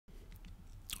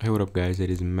Hey, what up guys,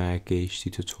 it is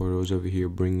Macshdtutorials over here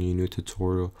bringing you a new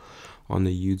tutorial on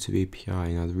the YouTube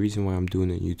API. Now the reason why I'm doing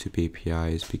the YouTube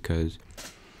API is because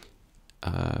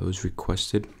it was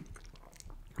requested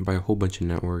by a whole bunch of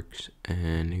networks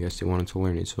and I guess they wanted to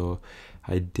learn it. So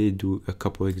I did do a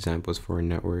couple of examples for a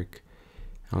network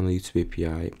on the YouTube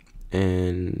API,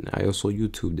 and I also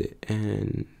YouTubed it.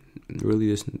 And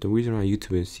really the reason I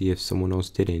YouTube is see if someone else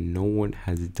did it. No one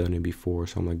has done it before,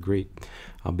 so I'm like, great,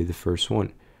 I'll be the first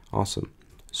one. Awesome.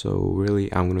 So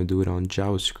really I'm gonna do it on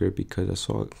JavaScript because I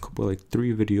saw a couple, like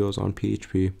 3 videos on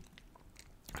PHP.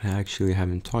 I actually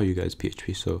haven't taught you guys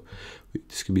PHP, so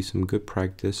this could be some good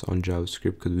practice on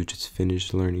JavaScript because we just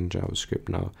finished learning JavaScript.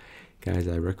 Now guys,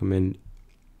 I recommend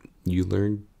you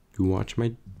watch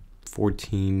my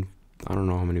 14, I don't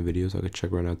know how many videos, I could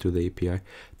check right now through the API,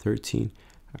 13.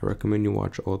 I recommend you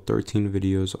watch all 13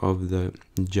 videos of the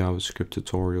JavaScript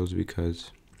tutorials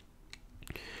because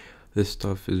this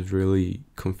stuff is really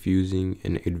confusing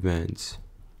and advanced.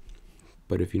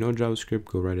 But if you know JavaScript,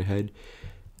 go right ahead.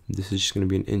 This is just going to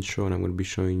be an intro, and I'm going to be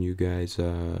showing you guys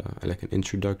like an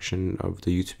introduction of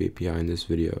the YouTube API in this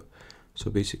video. So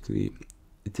basically,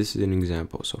 this is an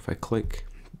example. So if I click,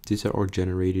 these are all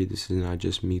generated. This is not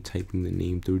just me typing the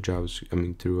name through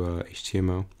through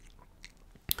HTML.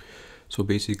 So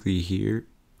basically here,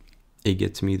 it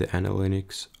gets me the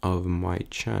analytics of my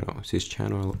channel. It says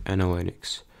channel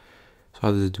analytics. So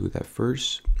how does it do that?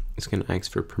 First, it's going to ask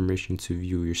for permission to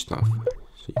view your stuff.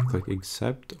 So you click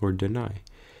accept or deny.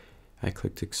 I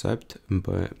clicked accept,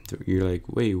 but you're like,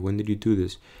 wait, when did you do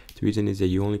this? The reason is that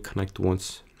you only connect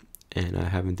once, and I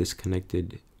haven't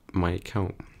disconnected my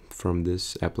account from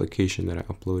this application that I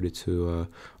uploaded to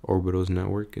Orbital's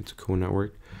network. It's a cool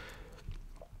network,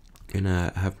 and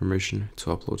I have permission to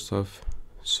upload stuff.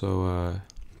 So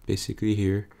basically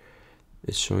here,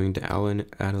 it's showing the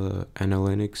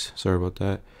analytics, sorry about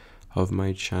that, of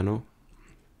my channel.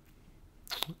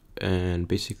 And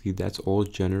basically that's all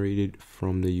generated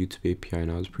from the YouTube API.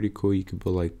 Now it's pretty cool. You can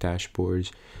build like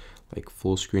dashboards, like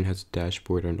full screen has a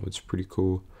dashboard. I know it's pretty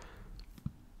cool.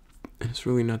 It's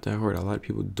really not that hard. A lot of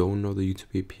people don't know the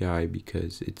YouTube API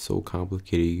because it's so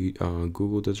complicated.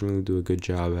 Google doesn't really do a good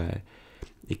job at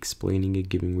explaining it,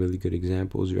 giving really good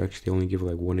examples. You actually only give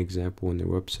like one example on their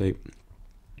website.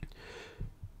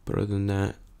 But other than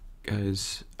that,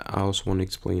 guys, I also want to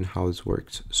explain how this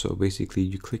works. So basically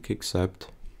you click accept.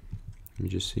 Let me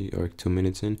just see, or 2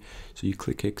 minutes in. So you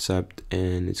click accept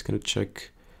and it's going to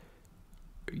check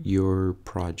your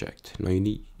project. Now you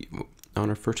need, on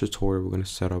our first tutorial, we're going to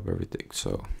set up everything.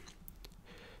 So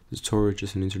the tutorial is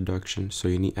just an introduction. So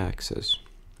you need access,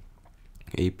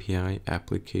 API,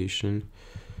 application,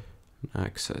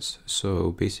 access.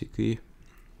 So basically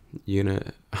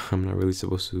I'm not really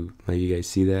supposed to let you guys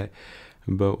see that,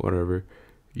 but whatever,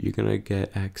 you're gonna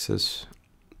get access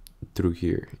through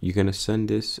here. You're gonna send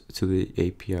this to the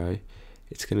API.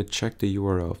 It's gonna check the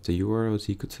URL. If the URL is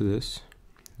equal to this,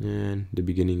 and the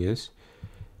beginning is,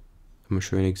 I'm gonna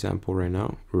show you an example right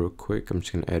now real quick. I'm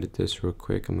just gonna edit this real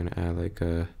quick. I'm gonna add like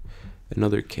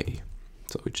another K,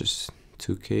 so it's just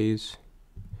 2Ks,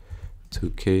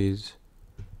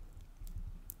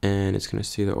 and it's gonna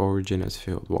say the origin as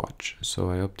failed watch.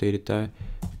 So I updated that.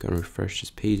 I'm gonna refresh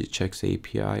this page. It checks the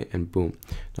API, and boom.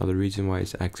 Now the reason why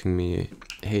it's asking me,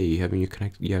 hey, you haven't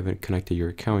connected your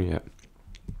account yet,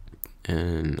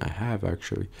 and I have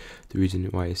actually. The reason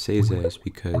why it says that is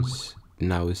because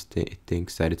now it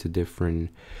thinks that it's a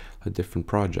different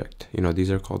project. You know,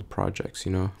 these are called projects.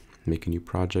 You know, make a new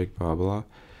project, blah blah.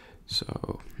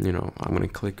 So you know, I'm gonna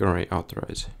click all right,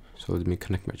 authorize. So let me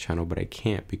connect my channel, but I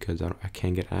can't because I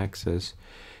can't get access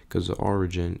because the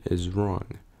origin is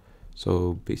wrong.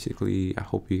 So basically, I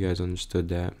hope you guys understood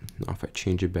that. Now if I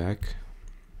change it back,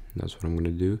 that's what I'm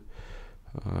gonna do.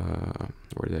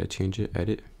 Where did I change it?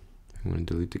 Edit. I'm gonna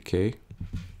delete the K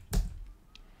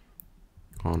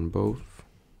on both.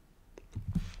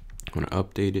 I'm gonna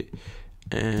update it,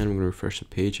 and I'm gonna refresh the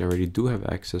page. I already do have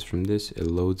access from this. It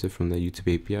loads it from the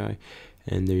YouTube API.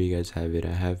 And there you guys have it.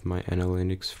 I have my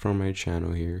analytics from my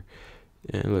channel here,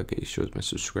 and look, it shows my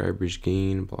subscribers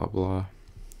gain, blah blah,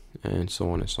 and so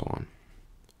on and so on.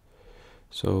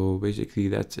 So basically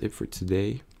that's it for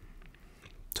today.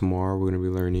 Tomorrow we're going to be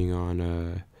learning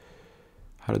on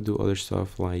how to do other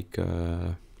stuff like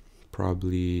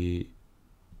probably,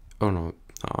 oh no,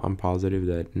 I'm positive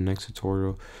that next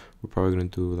tutorial we're probably going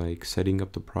to do like setting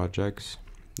up the projects,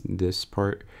 this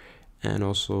part, and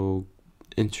also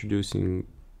introducing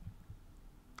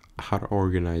how to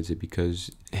organize it,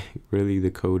 because really the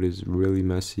code is really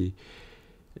messy.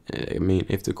 I mean,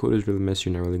 if the code is really messy,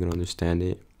 you're not really gonna understand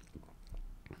it.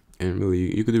 And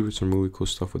really, you could do some really cool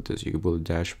stuff with this. You could build a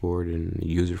dashboard and a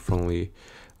user-friendly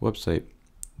website.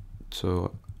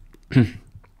 So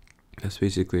that's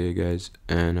basically it, guys,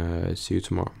 and see you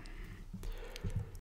tomorrow.